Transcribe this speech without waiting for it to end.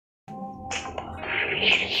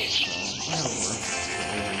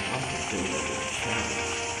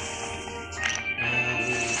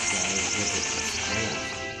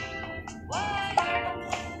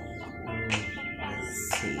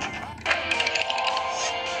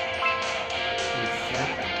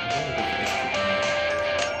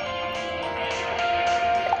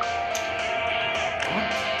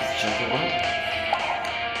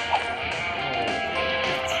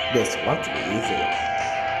This what is it?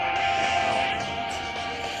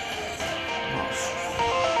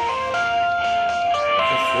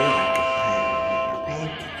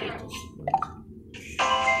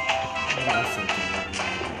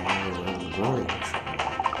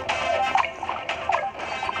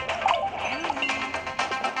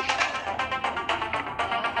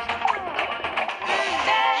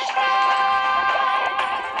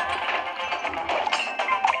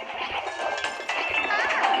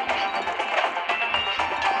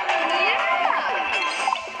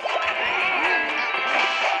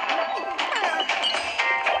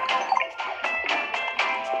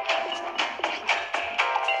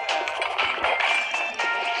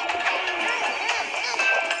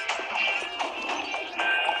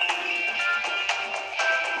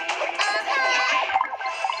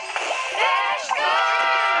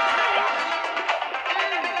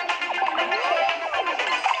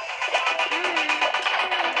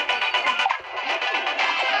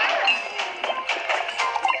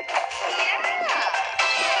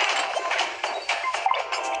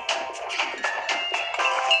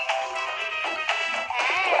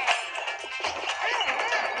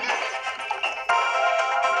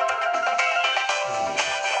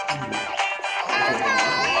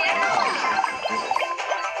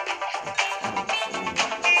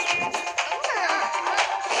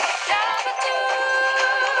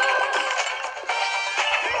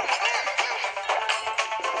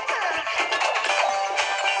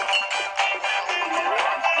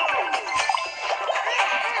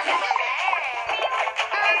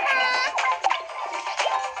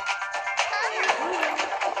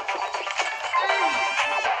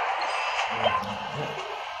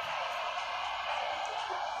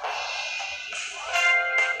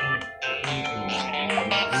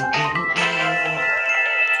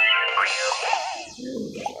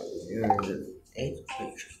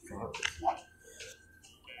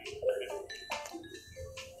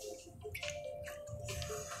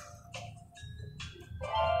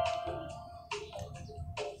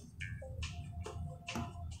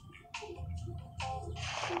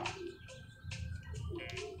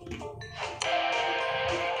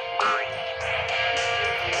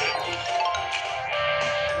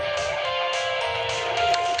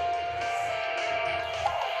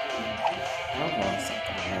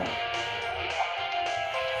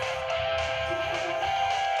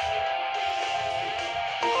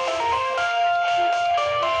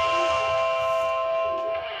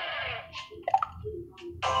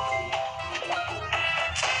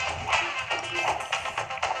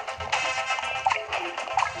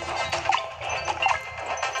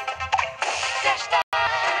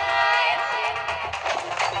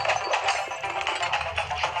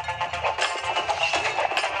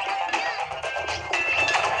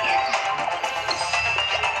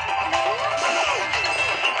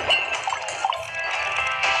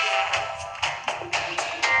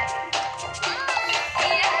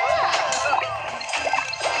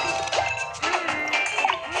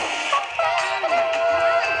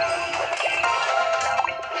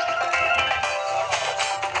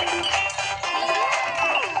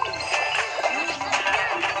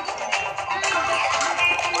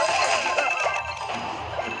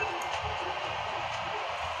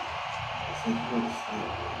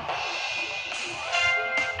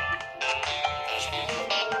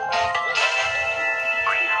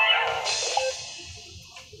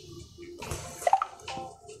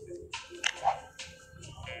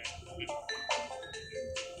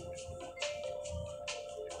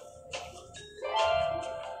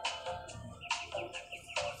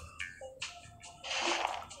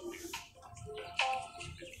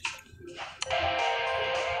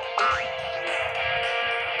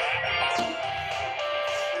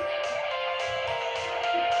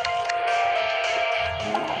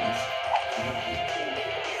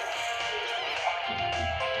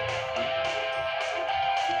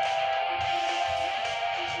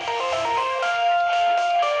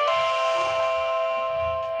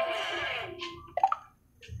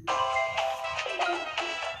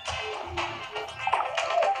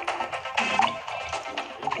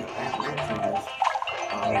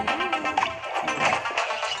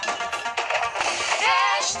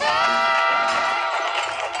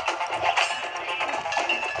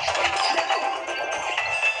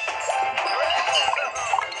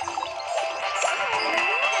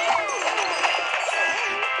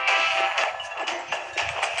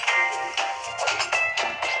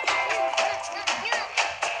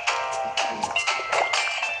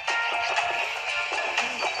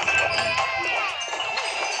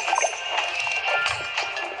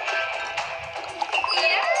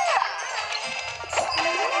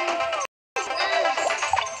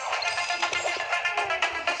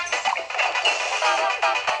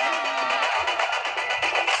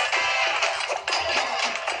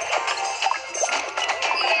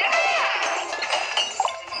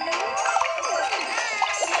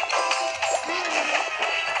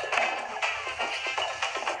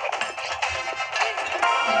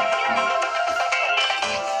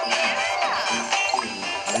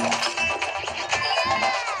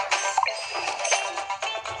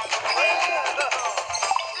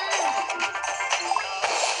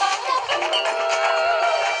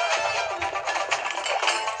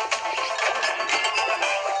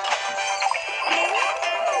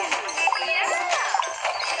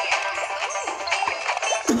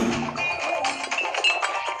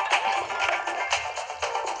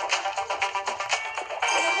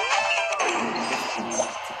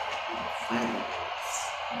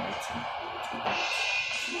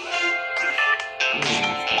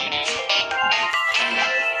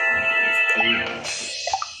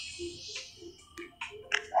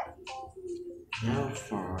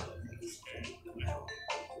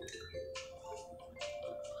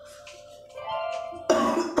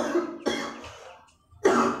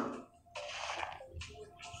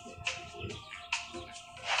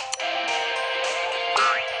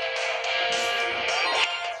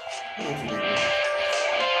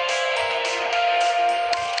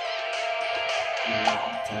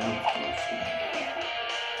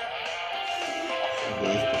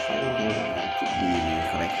 Yes, the final one had to be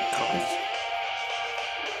collecting cards.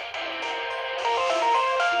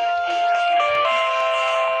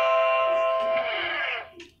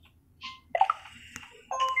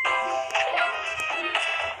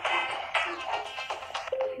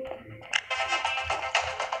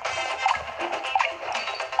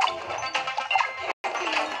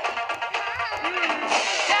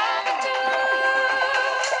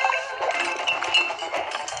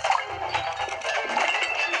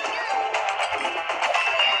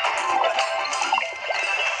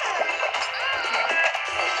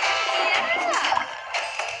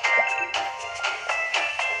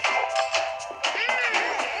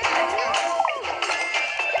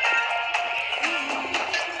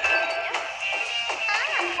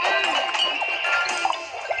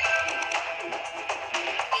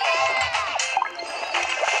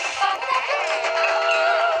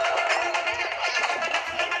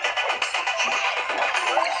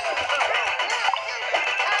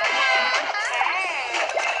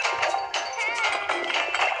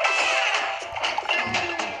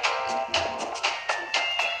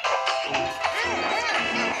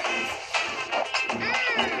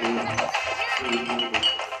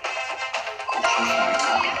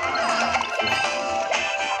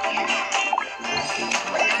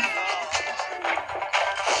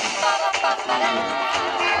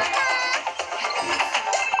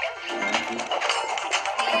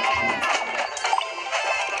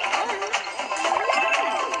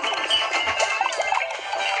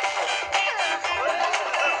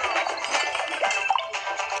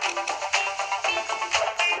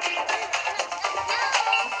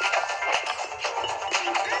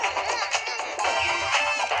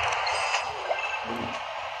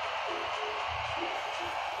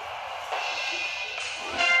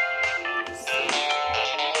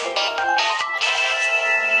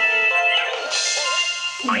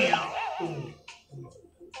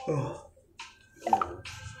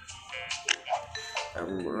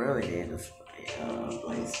 I'm really in this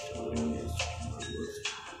place to use.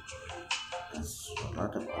 There's a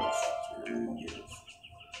lot of us to use.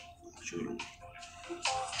 Actually.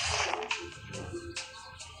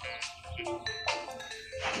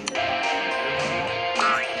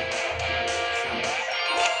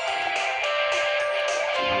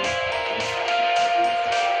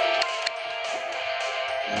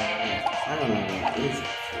 I don't know what it is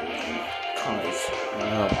because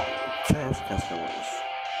trans customers.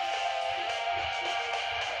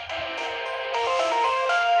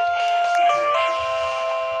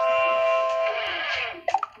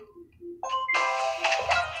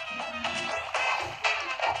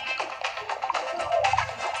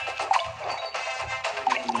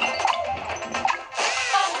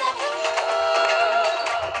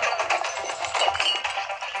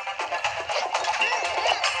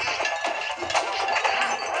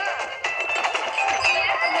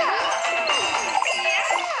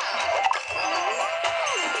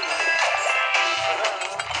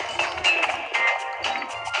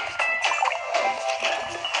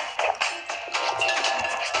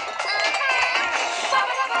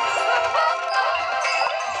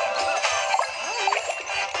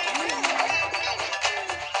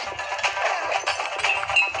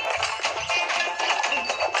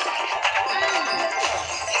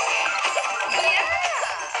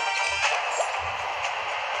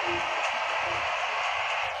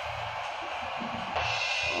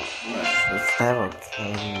 This level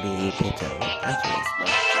can be better with items, but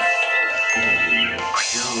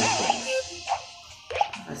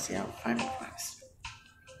let's see our final price.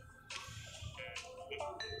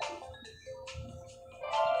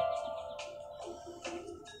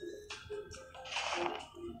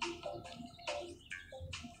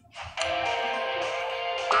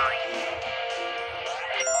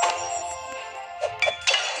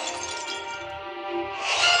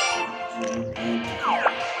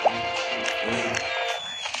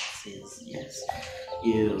 Yes,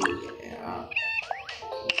 you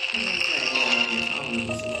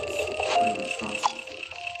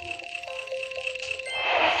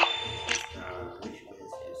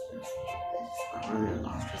I really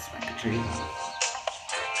lost respect to trees.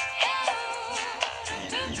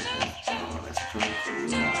 Let's try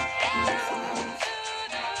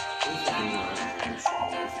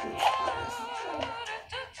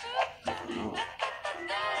I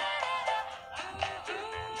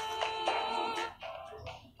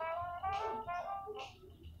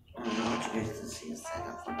don't know what you guys to see is set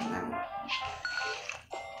up for the memory.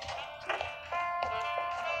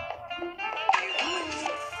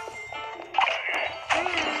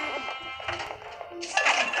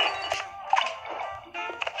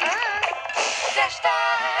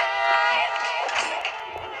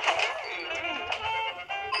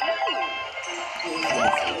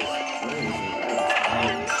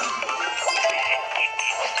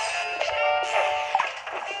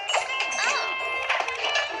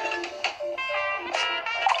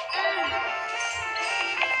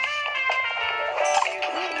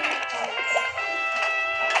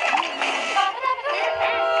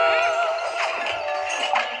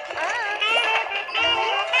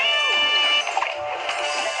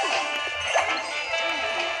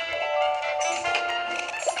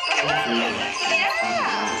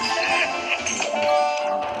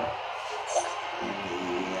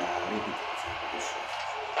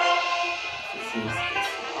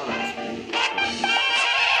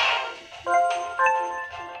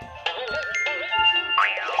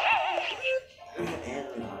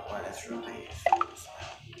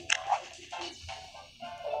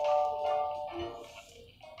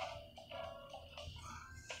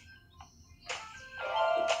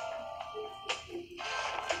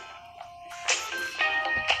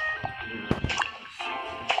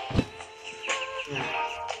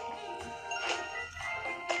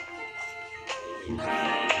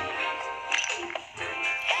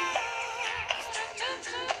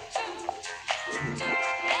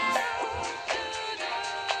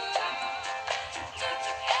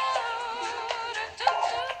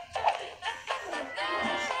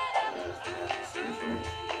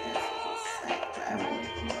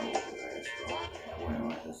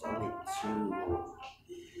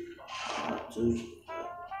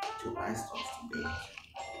 Two milestones to make.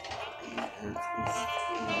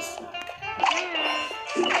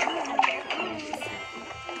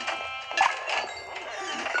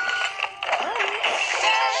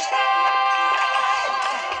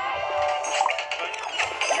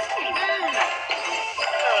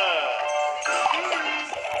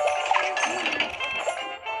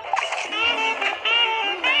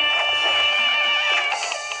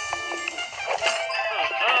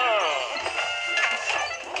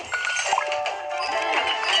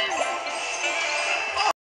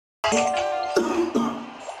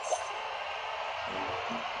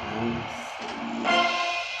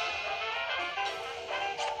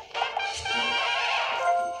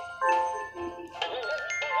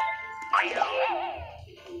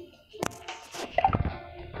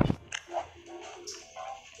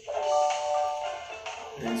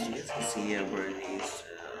 As you can see, where these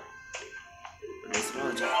it's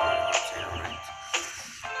multi car channel, right?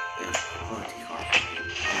 There's multi car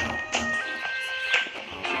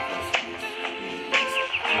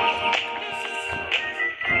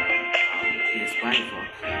it's right for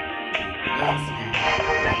does have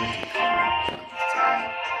multi car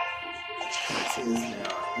since there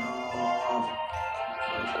are no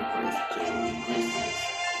upgrades to Greasy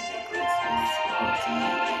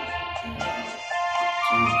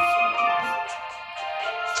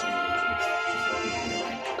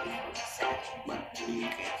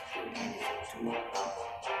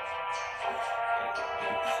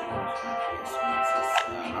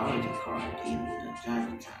card in the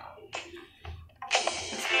DinerTown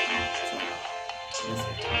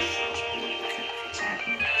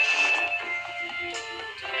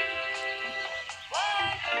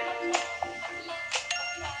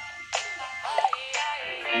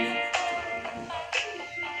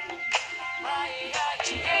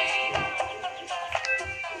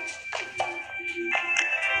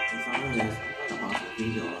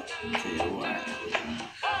video until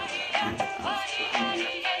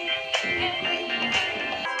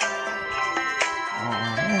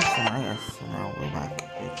yes, now we're back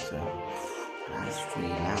with last 3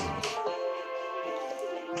 levels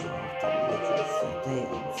of the Beatrix day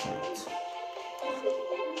on set.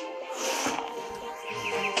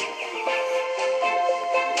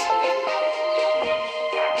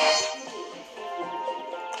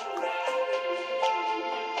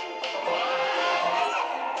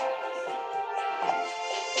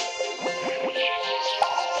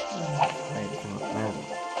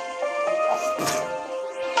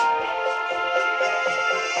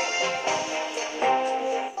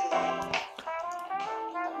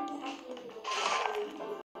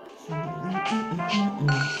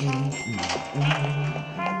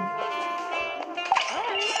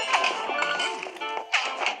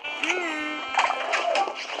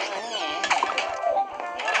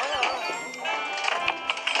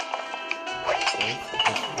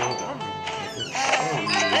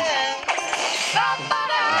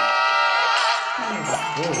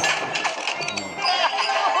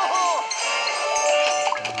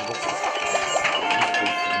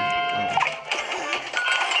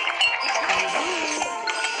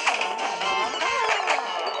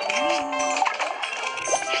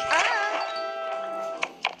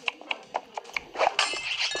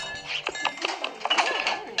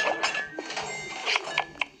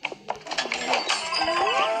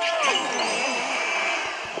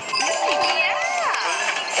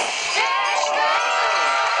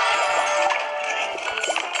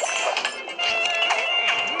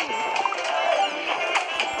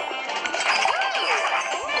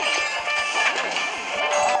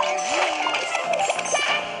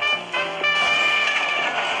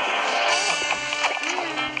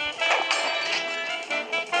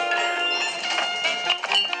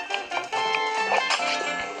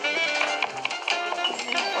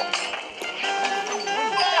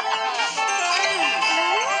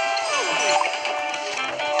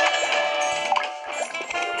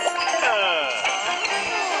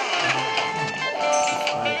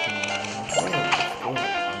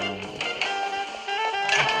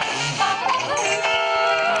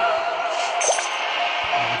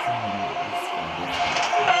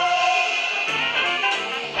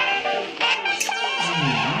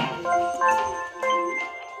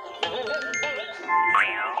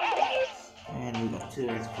 to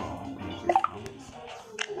explore.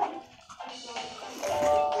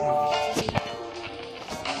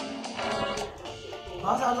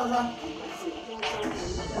 Sao?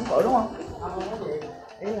 Đóng cửa đúng không?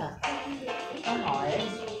 Ý là có hỏi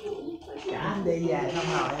trả anh đi về xong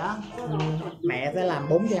rồi á mẹ sẽ làm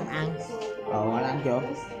bún cho em ăn. Anh ăn chưa?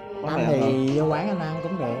 Anh thì vô quán anh ăn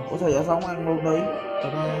cũng được. Ủa sao vậy, không ăn luôn đi? Thật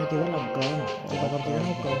ra chưa có làm cơm, chưa có nấu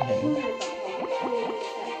cơm vậy.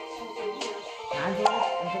 Anh chưa có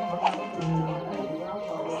hỏi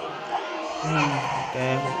Ok,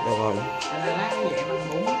 được rồi. anh là lát về em ăn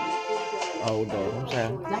bún. Được, không sao.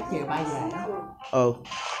 Lát chiều bay về đó.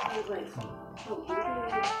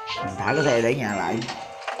 Mình thả cái xe để nhà lại.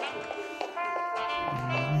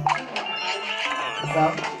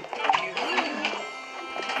 Sao?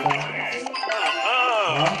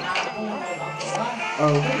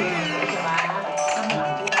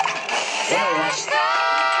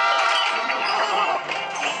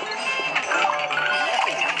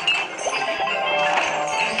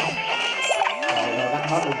 Bắt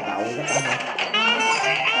hết luôn đậu chắc không hả?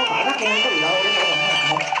 Không phải bắt luôn có gì đâu, để còn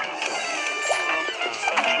đậu.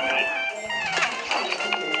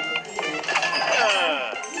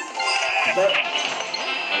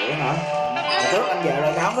 Vậy hả? Trước anh về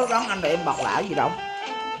rồi sao không đón anh để em bọc lại gì đâu.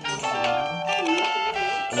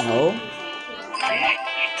 Ảnh hưởng.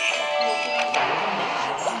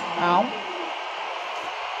 Không.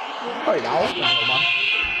 Có gì đâu.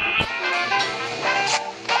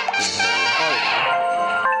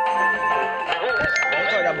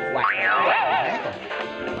 Có ra một quạt này.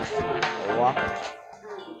 Ủa.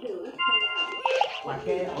 Quạt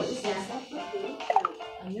kia ổi xa.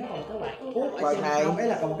 Anh nhớ còn cái quạt cuốc quạt này. Không, ý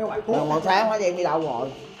là còn một cái quạt cuốc. Màu sáng nó đem đi đâu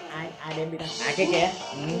rồi? Ai đem đi đâu? Cái kia.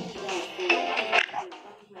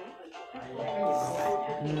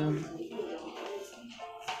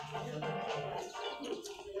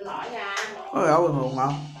 Có đâu bình thường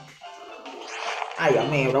không? Ai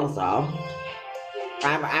giận mèo đâu sợ.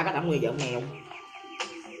 Ai có đảm người giận mèo.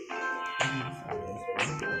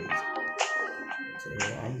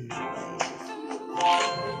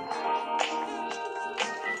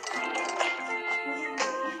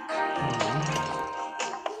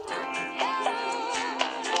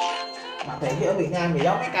 Mà thiệt chứ ở Việt Nam thì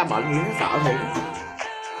giống mấy ca bệnh gì nó sợ thiệt.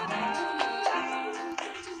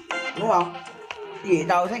 Đúng không? Cái gì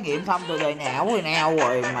đâu xét nghiệm xong từ đời nào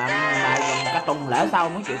rồi mà cả tuần lễ sau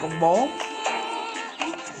mới chịu công bố.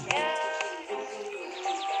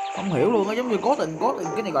 Không hiểu luôn á, giống như cố tình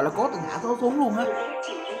cái này gọi là cố tình hạ số xuống luôn á.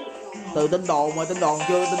 Từ tin đồn mà tin đồn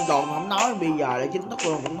không nói, bây giờ là chính thức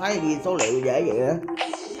luôn cũng thấy ghi số liệu dễ vậy á.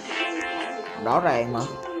 Rõ ràng mà.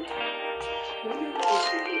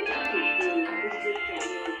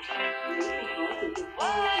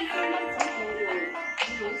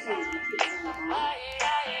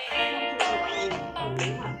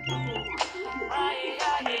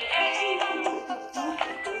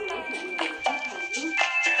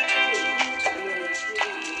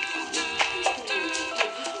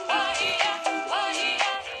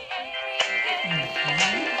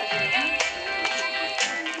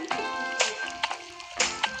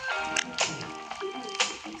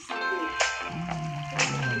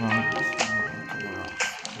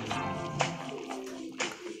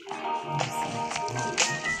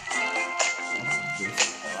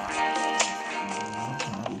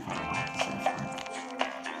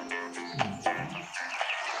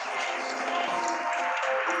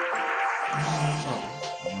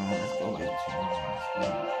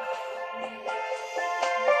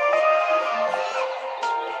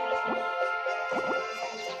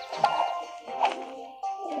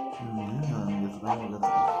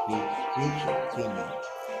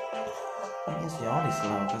 I guess the only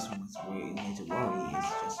slow customers we need to worry is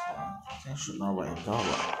just sensational and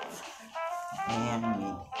dollar. And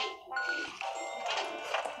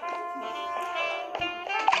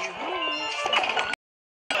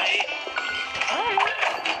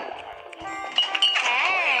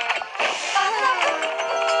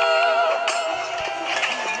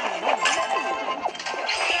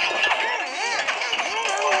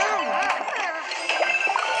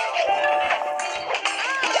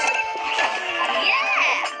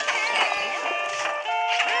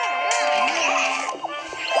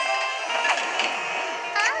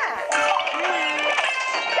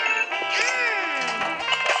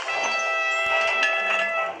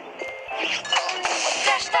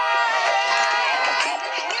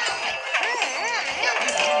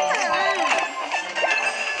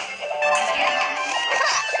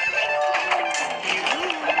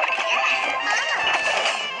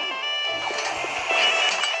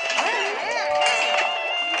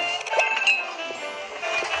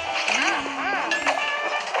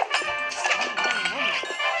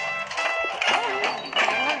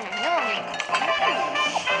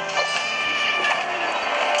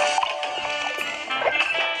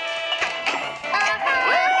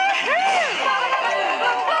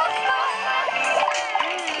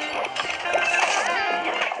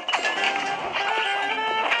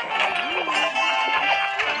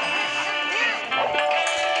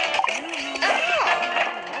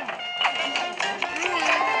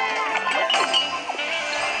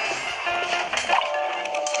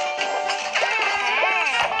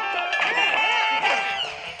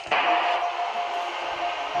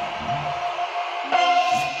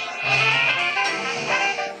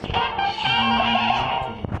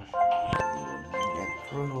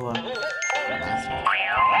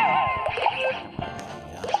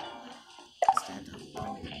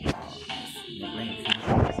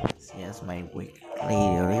weekly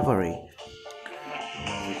delivery.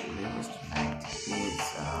 Weekly delivery tonight is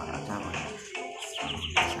a double.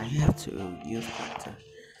 I have to use character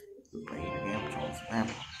to play the game from spam.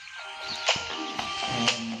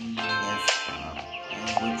 And yes, and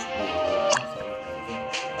which will also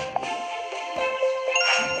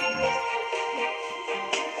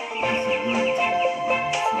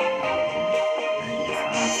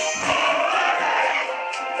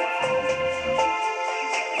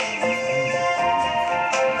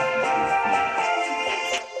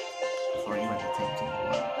for even attempting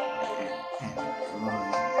one and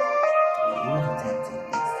even attempting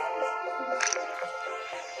this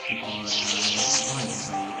because